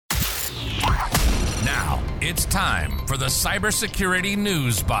Now, it's time for the Cybersecurity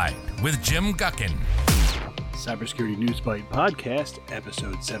News Bite with Jim Guckin. Cybersecurity News Bite Podcast,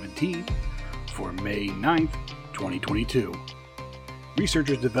 Episode 17, for May 9th, 2022.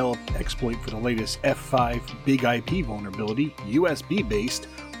 Researchers developed exploit for the latest F5 Big IP vulnerability. USB-based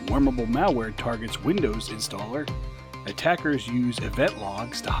Wormable malware targets Windows installer. Attackers use event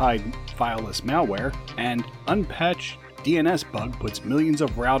logs to hide Fileless malware. And unpatched DNS bug puts millions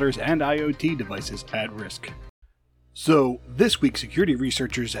of routers and IoT devices at risk. So, this week security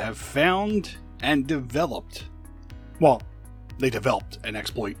researchers have found and developed, they developed an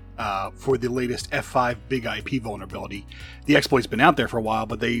exploit for the latest F5 Big IP vulnerability. The exploit's been out there for a while,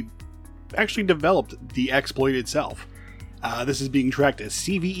 but they actually developed the exploit itself. This is being tracked as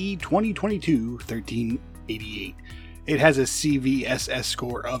CVE 2022-1388. It has a CVSS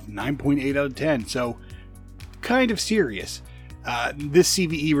score of 9.8 out of 10, so kind of serious. This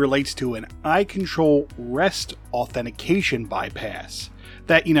CVE relates to an iControl REST authentication bypass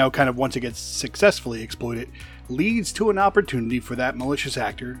that, kind of once it gets successfully exploited, leads to an opportunity for that malicious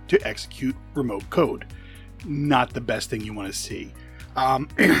actor to execute remote code. Not the best thing you want to see.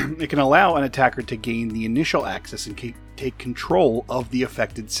 It can allow an attacker to gain the initial access and take control of the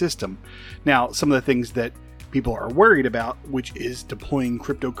affected system. Now, some of the things that people are worried about, which is deploying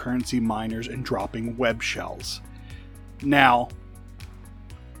cryptocurrency miners and dropping web shells. Now,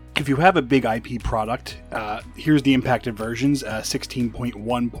 if you have a big IP product, here's the impacted versions,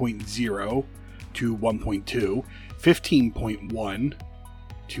 16.1.0 to 1.2, 15.1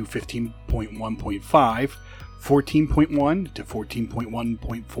 to 15.1.5, 14.1 to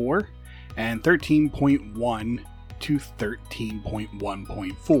 14.1.4, and 13.1 to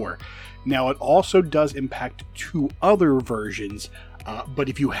 13.1.4. Now, it also does impact two other versions, but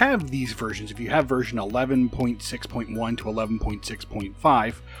if you have these versions, if you have version 11.6.1 to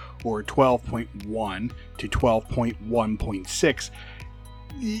 11.6.5, or 12.1 to 12.1.6,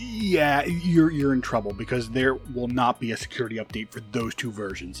 yeah, you're in trouble, because there will not be a security update for those two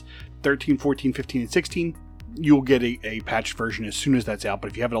versions. 13, 14, 15, and 16, you'll get a patched version as soon as that's out, but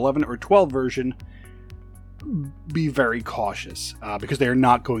if you have an 11 or 12 version, be very cautious, because they are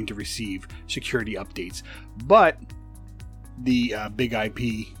not going to receive security updates. But the Big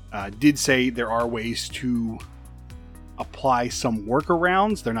IP did say there are ways to apply some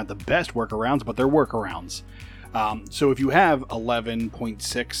workarounds. They're not the best workarounds, but they're workarounds. So if you have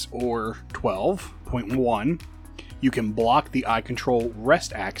 11.6 or 12.1, you can block the iControl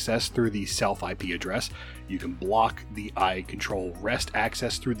REST access through the self IP address. You can block the iControl REST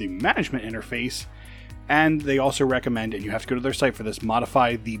access through the management interface. And they also recommend, and you have to go to their site for this,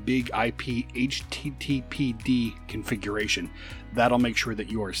 modify the Big IP HTTPD configuration. That'll make sure that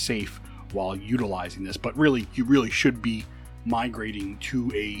you are safe while utilizing this. But really, you really should be migrating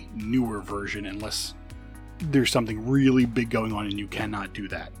to a newer version unless there's something really big going on and you cannot do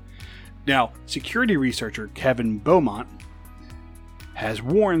that. Now, security researcher Kevin Beaumont has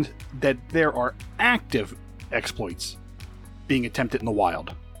warned that there are active exploits being attempted in the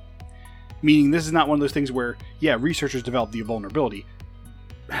wild. Meaning this is not one of those things where, researchers develop the vulnerability.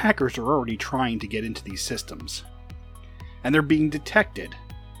 Hackers are already trying to get into these systems. And they're being detected.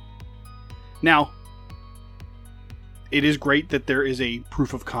 Now, it is great that there is a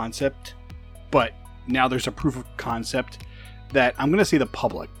proof of concept, but now there's a proof of concept that, I'm going to say the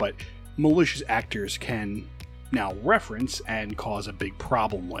public, but malicious actors can now reference and cause a big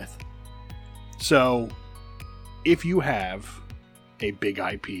problem with. So, if you have a Big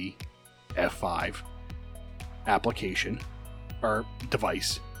IP F5 application or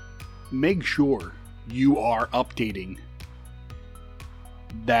device, make sure you are updating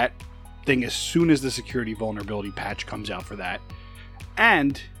that thing as soon as the security vulnerability patch comes out for that.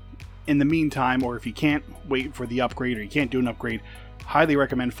 And in the meantime, or if you can't wait for the upgrade or you can't do an upgrade, highly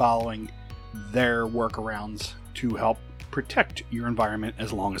recommend following their workarounds to help protect your environment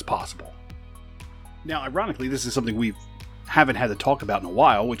as long as possible. Now, ironically, this is something we haven't had to talk about in a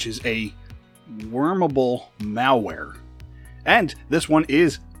while, which is a Wormable malware. And this one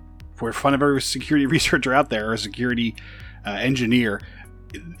is, for fun of every security researcher out there, or a security engineer,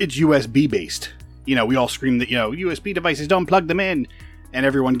 it's USB based. We all scream that, USB devices, don't plug them in, and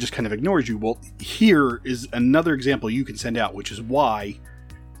everyone just kind of ignores you. Well, here is another example you can send out, which is why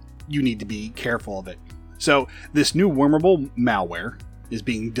you need to be careful of it. So, this new Wormable malware is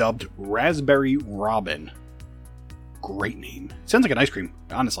being dubbed Raspberry Robin. Great name. Sounds like an ice cream,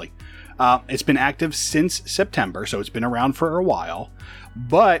 honestly. It's been active since September, so it's been around for a while,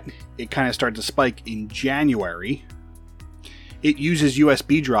 but it kind of started to spike in January. It uses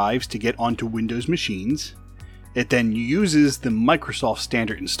USB drives to get onto Windows machines. It then uses the Microsoft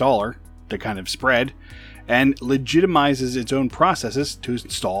standard installer the kind of spread, and legitimizes its own processes to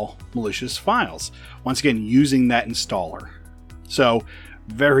install malicious files. Once again, using that installer. So,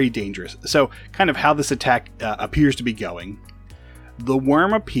 very dangerous. So, kind of how this attack appears to be going. The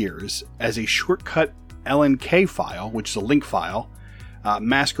worm appears as a shortcut LNK file, which is a link file,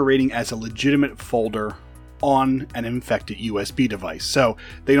 masquerading as a legitimate folder on an infected USB device. So,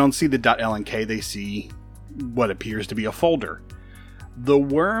 they don't see the .lnk, they see what appears to be a folder. The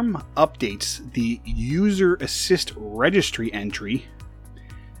worm updates the user assist registry entry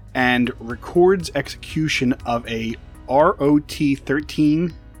and records execution of a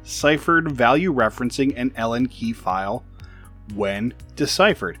ROT13 ciphered value referencing an LN key file when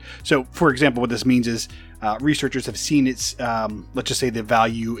deciphered. So, for example, what this means is researchers have seen its, let's just say the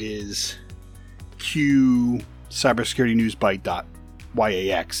value is Q cybersecurity news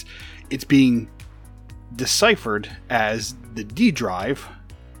byte.YAX. It's being deciphered as the D drive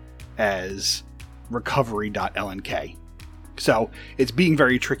as recovery.lnk. So it's being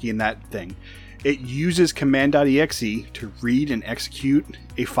very tricky in that thing. It uses command.exe to read and execute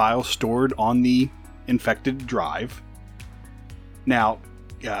a file stored on the infected drive. Now,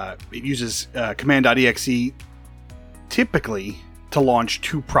 it uses command.exe typically to launch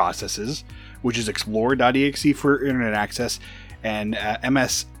two processes, which is explore.exe for internet access and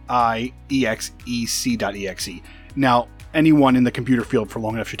msixec.exe. Now, anyone in the computer field for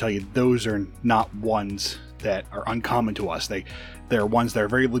long enough should tell you those are not ones that are uncommon to us. They're ones that are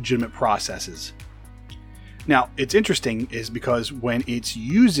very legitimate processes. Now, it's interesting is because when it's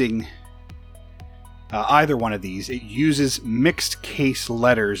using either one of these, it uses mixed case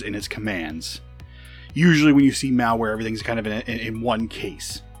letters in its commands. Usually when you see malware, everything's kind of in one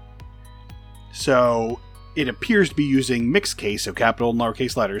case. So it appears to be using mixed case, so capital and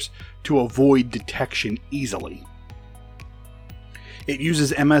lowercase letters, to avoid detection easily. It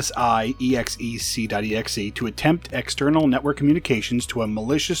uses msixec.exe to attempt external network communications to a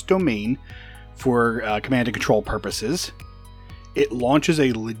malicious domain for command and control purposes. It launches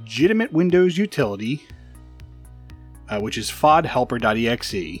a legitimate Windows utility, which is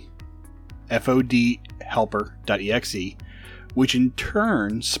fodhelper.exe, fodhelper.exe, which in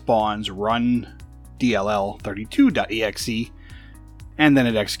turn spawns run.dll32.exe, and then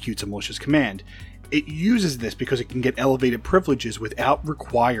it executes a malicious command. It uses this because it can get elevated privileges without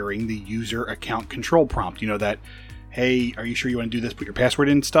requiring the user account control prompt. You know that, hey, are you sure you want to do this? Put your password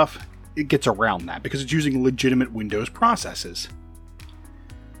in stuff. It gets around that because it's using legitimate Windows processes.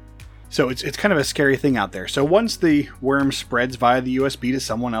 So it's kind of a scary thing out there. So once the worm spreads via the USB to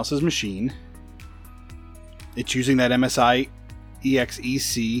someone else's machine, it's using that msixec.exe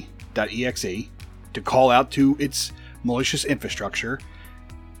to call out to its malicious infrastructure.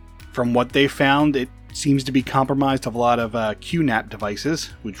 From what they found, it seems to be compromised of a lot of QNAP devices,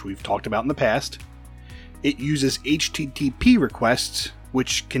 which we've talked about in the past. It uses HTTP requests,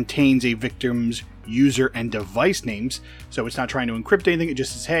 which contains a victim's user and device names. So it's not trying to encrypt anything. It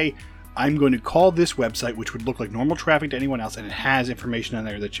just says, hey, I'm going to call this website, which would look like normal traffic to anyone else, and it has information on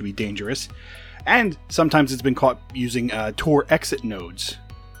there that should be dangerous. And sometimes it's been caught using Tor exit nodes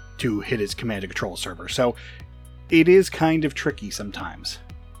to hit its command and control server. So it is kind of tricky sometimes.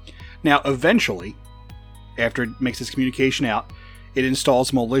 Now, eventually, after it makes its communication out, it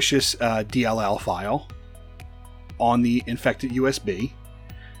installs malicious DLL file on the infected USB.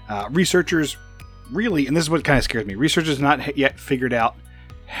 Researchers really, and this is what kind of scares me, researchers have not yet figured out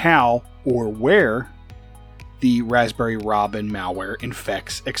how or where the Raspberry Robin malware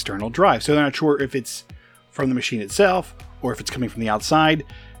infects external drives. So they're not sure if it's from the machine itself or if it's coming from the outside.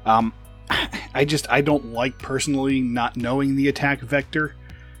 I don't like personally not knowing the attack vector.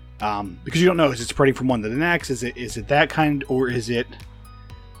 Because you don't know, is it spreading from one to the next? Is it that kind, or is it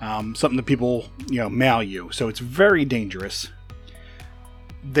something that people mail you? So it's very dangerous.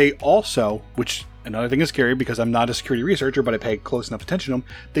 They also, which another thing is scary because I'm not a security researcher, but I pay close enough attention to them.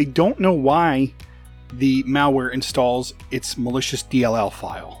 They don't know why the malware installs its malicious DLL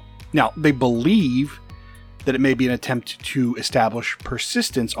file. Now they believe that it may be an attempt to establish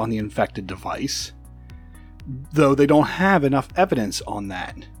persistence on the infected device, though they don't have enough evidence on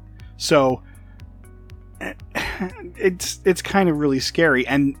that. So it's kind of really scary.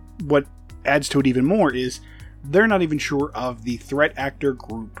 And what adds to it even more is they're not even sure of the threat actor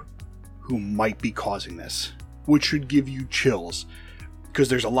group who might be causing this, which should give you chills because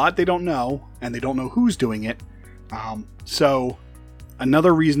there's a lot they don't know and they don't know who's doing it. So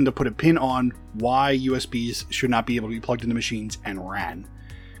another reason to put a pin on why USBs should not be able to be plugged into machines and ran,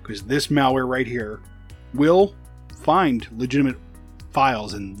 because this malware right here will find legitimate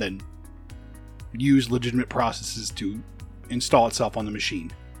files and then use legitimate processes to install itself on the machine.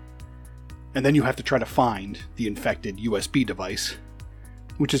 And then you have to try to find the infected USB device,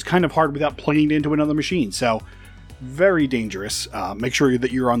 which is kind of hard without plugging it into another machine. So, very dangerous. Make sure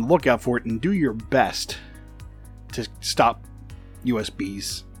that you're on the lookout for it and do your best to stop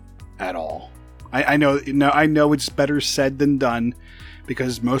USBs at all. I know it's better said than done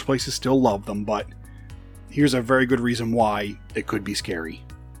because most places still love them, but here's a very good reason why it could be scary.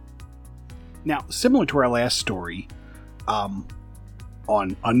 Now, similar to our last story on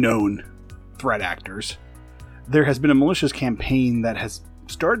unknown threat actors, there has been a malicious campaign that has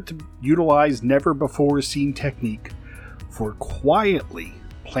started to utilize never-before-seen technique for quietly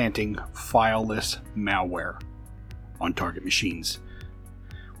planting fileless malware on target machines.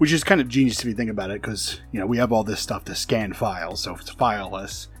 Which is kind of genius if you think about it, because we have all this stuff to scan files, so if it's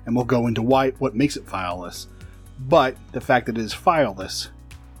fileless, and we'll go into what makes it fileless. But the fact that it is fileless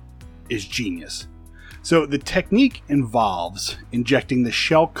is genius. So the technique involves injecting the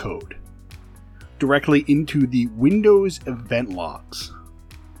shellcode directly into the Windows event logs,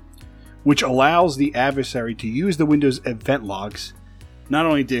 which allows the adversary to use the Windows event logs not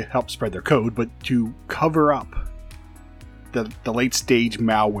only to help spread their code, but to cover up the late stage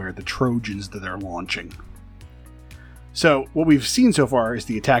malware, the Trojans that they're launching. So what we've seen so far is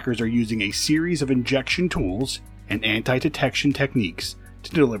the attackers are using a series of injection tools and anti-detection techniques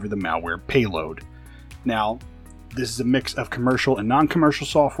to deliver the malware payload. Now, this is a mix of commercial and non-commercial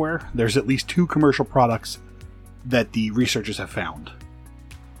software. There's at least 2 commercial products that the researchers have found.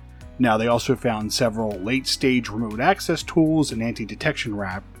 Now, they also found several late-stage remote access tools and anti-detection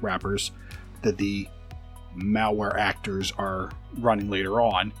wrappers that the malware actors are running later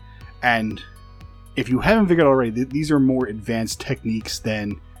on. And if you haven't figured out already, these are more advanced techniques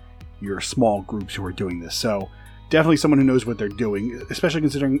than your small groups who are doing this. So definitely someone who knows what they're doing, especially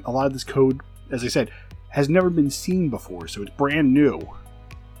considering a lot of this code, as I said, has never been seen before, so it's brand new.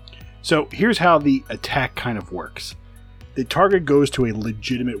 So here's how the attack kind of works. The target goes to a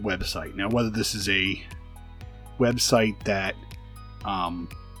legitimate website. Now, whether this is a website that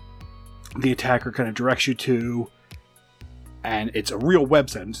the attacker kind of directs you to, and it's a real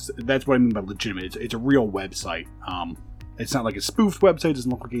website. That's what I mean by legitimate. It's a real website. It's not like a spoofed website. It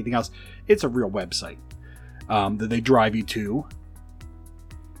doesn't look like anything else. It's a real website that they drive you to.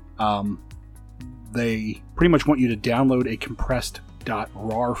 They pretty much want you to download a compressed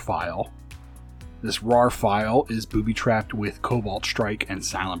 .rar file. This RAR file is booby-trapped with Cobalt Strike and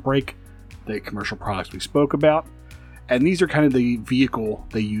Silent Break, the commercial products we spoke about. And these are kind of the vehicle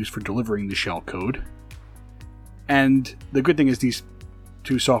they use for delivering the shellcode. And the good thing is these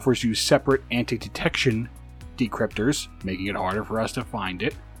 2 softwares use separate anti-detection decryptors, making it harder for us to find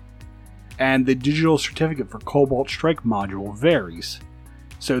it. And the digital certificate for Cobalt Strike module varies.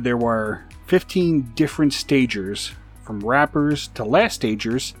 So there were 15 different stagers, from wrappers to last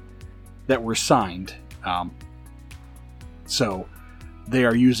stagers, that were signed. So they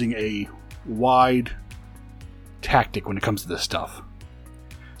are using a wide tactic when it comes to this stuff.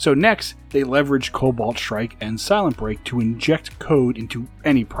 So next, they leverage Cobalt Strike and Silent Break to inject code into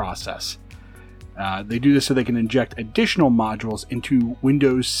any process. They do this so they can inject additional modules into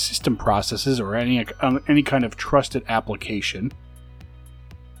Windows system processes or any kind of trusted application.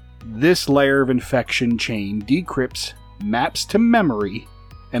 This layer of infection chain decrypts, maps to memory,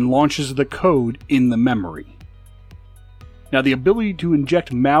 and launches the code in the memory. Now, the ability to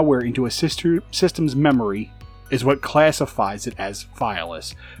inject malware into a system's memory is what classifies it as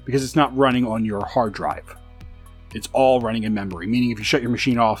fileless, because it's not running on your hard drive. It's all running in memory, meaning if you shut your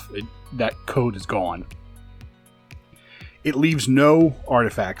machine off, that code is gone. It leaves no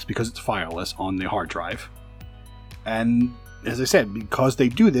artifacts because it's fileless on the hard drive. And as I said, because they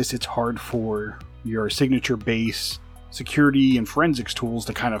do this, it's hard for your signature-based security and forensics tools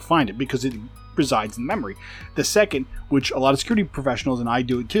to kind of find it because it resides in memory. The second, which a lot of security professionals, and I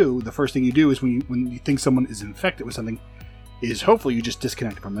do it too, the first thing you do is when you think someone is infected with something, is hopefully you just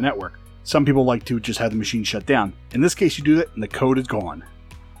disconnect it from the network. Some people like to just have the machine shut down. In this case, you do that and the code is gone.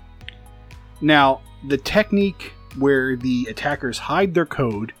 Now, the technique where the attackers hide their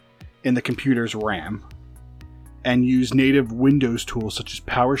code in the computer's RAM and use native Windows tools such as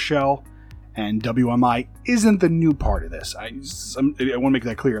PowerShell and WMI isn't the new part of this. I want to make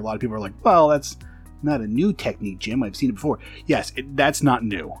that clear. A lot of people are like, well, that's not a new technique, Jim. I've seen it before. Yes, that's not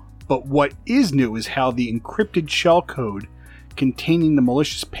new. But what is new is how the encrypted shellcode containing the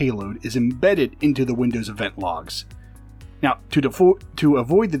malicious payload is embedded into the Windows event logs. Now, to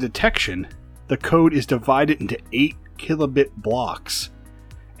avoid the detection, the code is divided into 8 kilobit blocks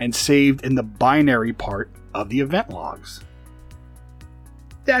and saved in the binary part of the event logs.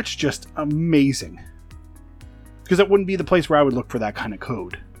 That's just amazing. Because that wouldn't be the place where I would look for that kind of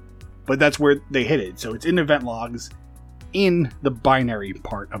code. but that's where they hid it. So it's in event logs in the binary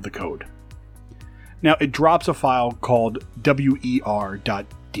part of the code. Now it drops a file called wer.dll,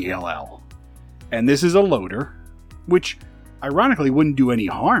 and this is a loader, which ironically wouldn't do any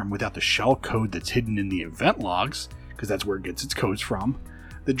harm without the shell code that's hidden in the event logs, because that's where it gets its codes from.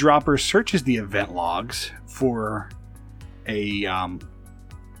 The dropper searches the event logs for an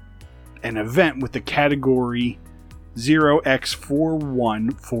event with the category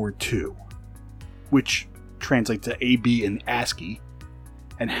 0x4142, which translates to AB in ASCII,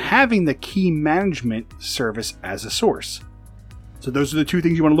 and having the key management service as a source. So those are the two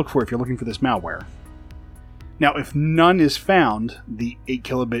things you want to look for if you're looking for this malware. Now, if none is found, the 8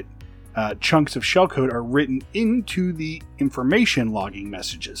 kilobit chunks of shellcode are written into the information logging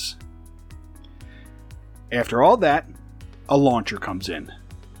messages. After all that, a launcher comes in.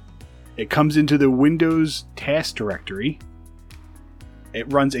 It comes into the Windows task directory. It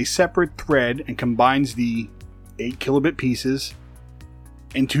runs a separate thread and combines the 8 kilobit pieces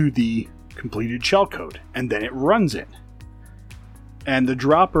into the completed shellcode, and then it runs it. And the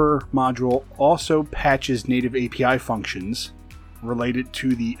dropper module also patches native API functions related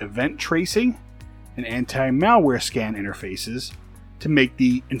to the event tracing and anti-malware scan interfaces to make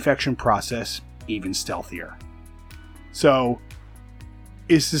the infection process even stealthier. So,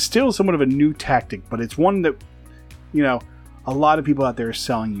 this is still somewhat of a new tactic, but it's one that, a lot of people out there are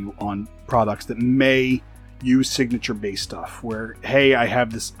selling you on products that may use signature-based stuff, where, hey, I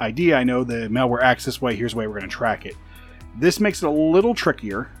have this idea, I know the malware acts this way, here's the way we're going to track it. This makes it a little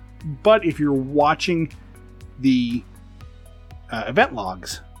trickier, but if you're watching the event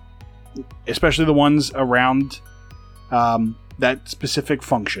logs, especially the ones around that specific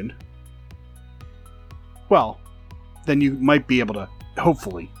function, well, then you might be able to,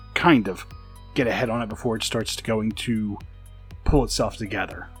 hopefully, kind of get ahead on it before it starts going to pull itself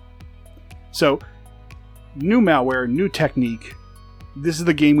together. So, new malware, new technique. This is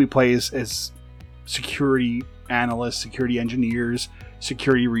the game we play as security analysts, security engineers,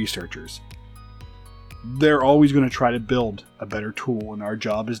 security researchers. They're always going to try to build a better tool, and our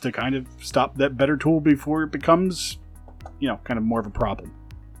job is to kind of stop that better tool before it becomes, kind of more of a problem.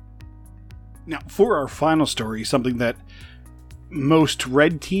 Now, for our final story, something that most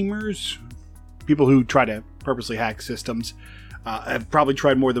red teamers, people who try to purposely hack systems, have probably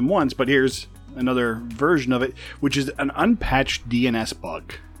tried more than once, but here's another version of it, which is an unpatched DNS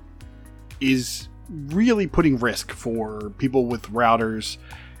bug, is really putting risk for people with routers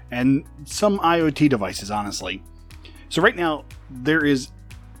and some IoT devices, honestly. So right now, it's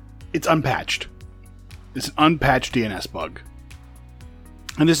unpatched. It's an unpatched DNS bug.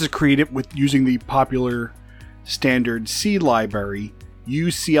 And this is created with using the popular standard C library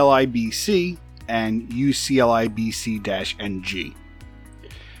uclibc and uclibc-ng.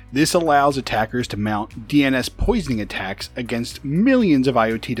 This allows attackers to mount DNS poisoning attacks against millions of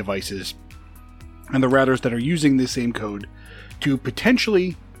IoT devices and the routers that are using this same code to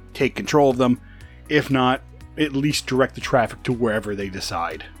potentially take control of them, if not, at least direct the traffic to wherever they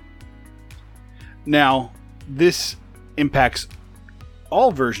decide. Now, this impacts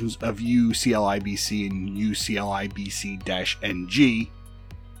all versions of uclibc and uclibc-ng.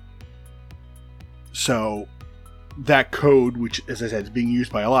 So, that code, which, as I said, is being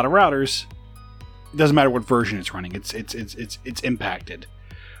used by a lot of routers, it doesn't matter what version it's running, it's impacted.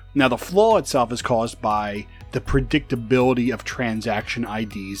 Now, the flaw itself is caused by the predictability of transaction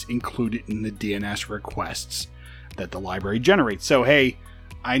IDs included in the DNS requests that the library generates. So, hey,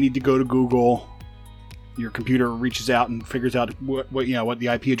 I need to go to Google. Your computer reaches out and figures out what the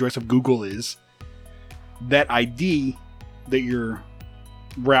IP address of Google is. That ID that your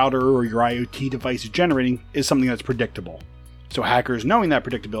router or your IoT device is generating is something that's predictable. So hackers, knowing that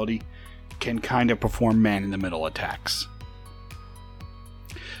predictability, can kind of perform man-in-the-middle attacks.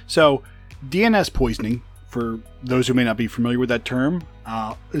 So DNS poisoning, for those who may not be familiar with that term,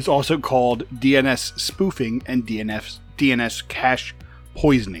 is also called DNS spoofing and DNS cache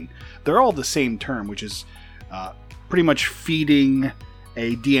poisoning. They're all the same term, which is pretty much feeding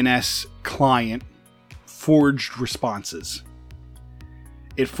a DNS client forged responses.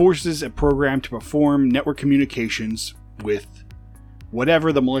 It forces a program to perform network communications with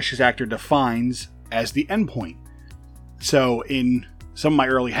whatever the malicious actor defines as the endpoint. So in some of my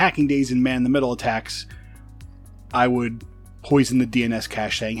early hacking days in man-in-the-middle attacks, I would poison the DNS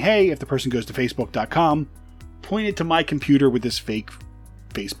cache saying, hey, if the person goes to facebook.com, point it to my computer with this fake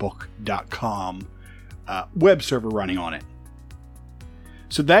facebook.com web server running on it.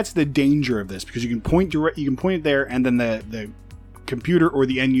 So that's the danger of this, because you can point it there, and then the computer or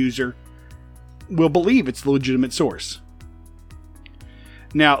the end user will believe it's the legitimate source.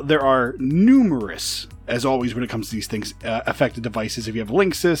 Now, there are numerous, as always when it comes to these things, affected devices. If you have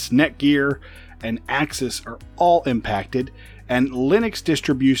Linksys, Netgear, and Axis are all impacted, and Linux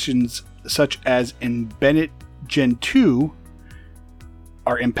distributions such as Embedded Gen 2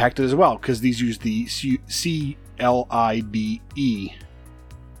 are impacted as well, because these use the UCLIBC.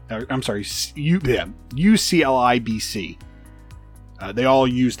 They all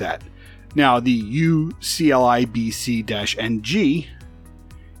use that. Now, the UCLIBC-NG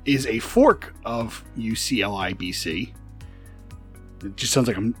is a fork of UCLIBC. It just sounds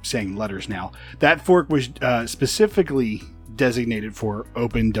like I'm saying letters now. That fork was specifically designated for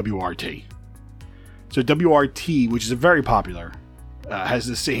OpenWRT. So WRT, which is a very popular, has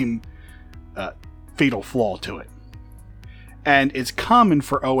the same fatal flaw to it. And it's common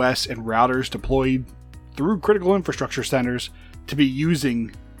for OS and routers deployed through critical infrastructure centers to be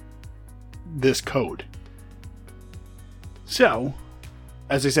using this code. So,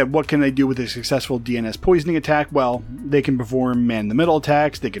 as I said, what can they do with a successful DNS poisoning attack? Well, they can perform man-in-the-middle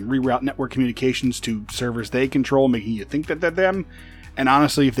attacks, they can reroute network communications to servers they control, making you think that they're them, and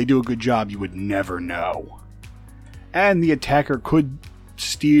honestly, if they do a good job, you would never know. And the attacker could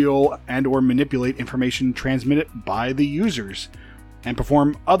steal and or manipulate information transmitted by the users, and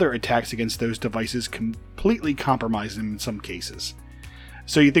perform other attacks against those devices, completely compromise them in some cases.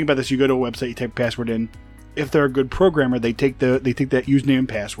 So you think about this, you go to a website, you type a password in. If they're a good programmer, they take that username and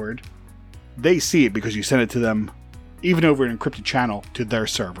password. They see it because you send it to them, even over an encrypted channel, to their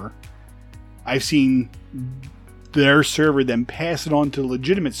server. I've seen their server then pass it on to the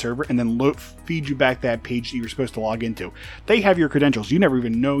legitimate server and then feed you back that page that you were supposed to log into. They have your credentials. You never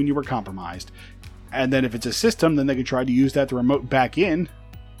even known you were compromised. And then if it's a system, then they can try to use that to remote back in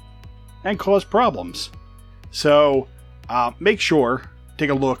and cause problems. So make sure, take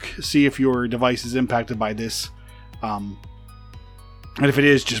a look, see if your device is impacted by this. And if it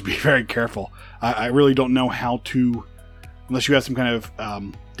is, just be very careful. I really don't know how to, unless you have some kind of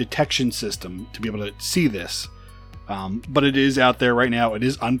detection system to be able to see this. But it is out there right now. It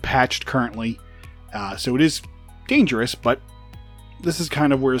is unpatched currently. So it is dangerous, but this is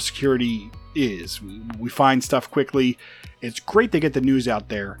kind of where security is. We find stuff quickly. It's great to get the news out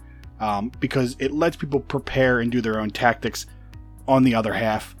there because it lets people prepare and do their own tactics. On the other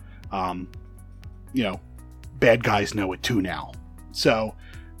half, bad guys know it too now. So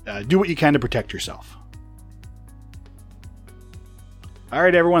do what you can to protect yourself. All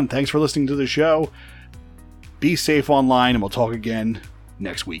right, everyone. Thanks for listening to the show. Be safe online, and we'll talk again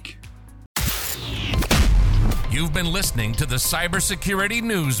next week. You've been listening to the Cybersecurity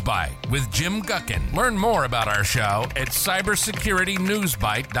News Bite with Jim Guckin. Learn more about our show at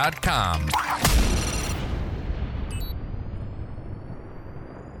cybersecurity.newsbite.com.